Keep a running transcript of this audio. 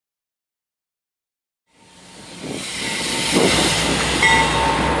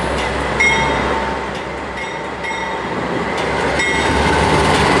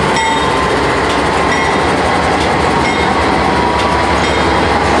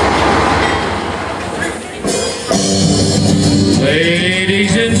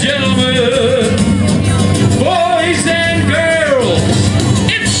Ladies and gentlemen, boys and girls,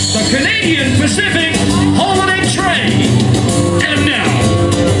 it's the Canadian Pacific Holiday Train. And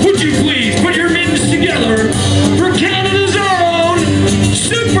now, would you please put your mittens together for Canada's own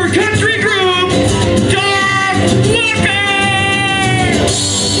super country group, Dog Walker!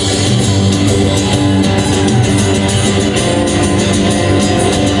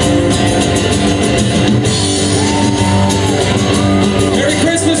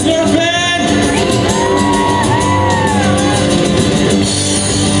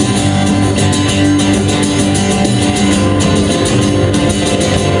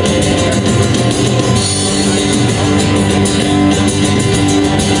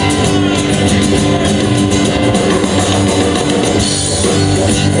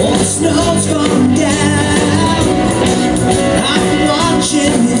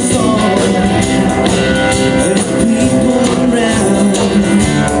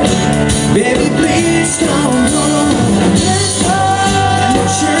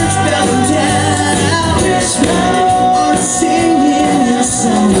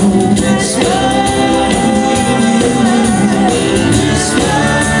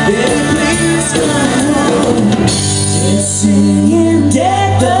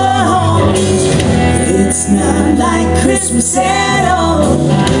 Christmas at all.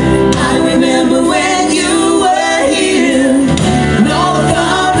 I remember when you were here and all the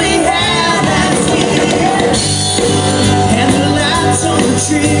fun we had last year, and the lights on the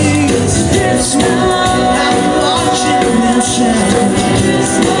trees. Christmas, I'm watching them shine. You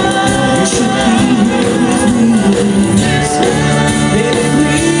should be here with me. Baby,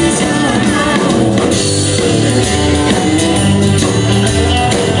 please come home.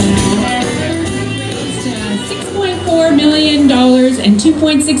 $6.4 million and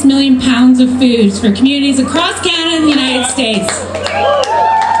 2.6 million pounds of foods for communities across Canada and the United States.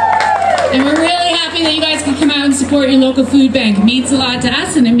 And we're really happy that you guys can come out and support your local food bank. It means a lot to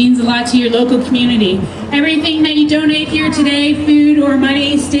us and it means a lot to your local community. Everything that you donate here today, food or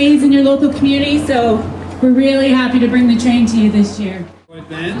money, stays in your local community, so we're really happy to bring the train to you this year.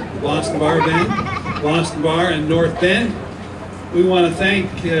 Band, Boston Bar Band, Boston Bar and North Bend. We want to thank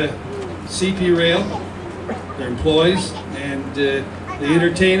CP Rail, their employees, and the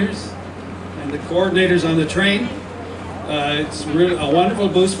entertainers and the coordinators on the train. It's really a wonderful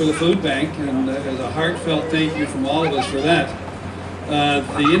boost for the food bank, and as a heartfelt thank you from all of us for that.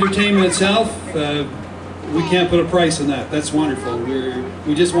 The entertainment itself, we can't put a price on that. That's wonderful.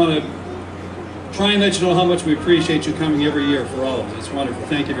 We just want to try and let you know how much we appreciate you coming every year for all of us. It's wonderful.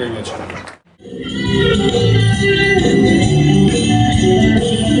 Thank you very much.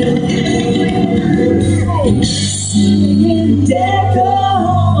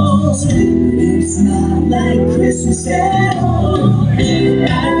 It's not like Christmas at all.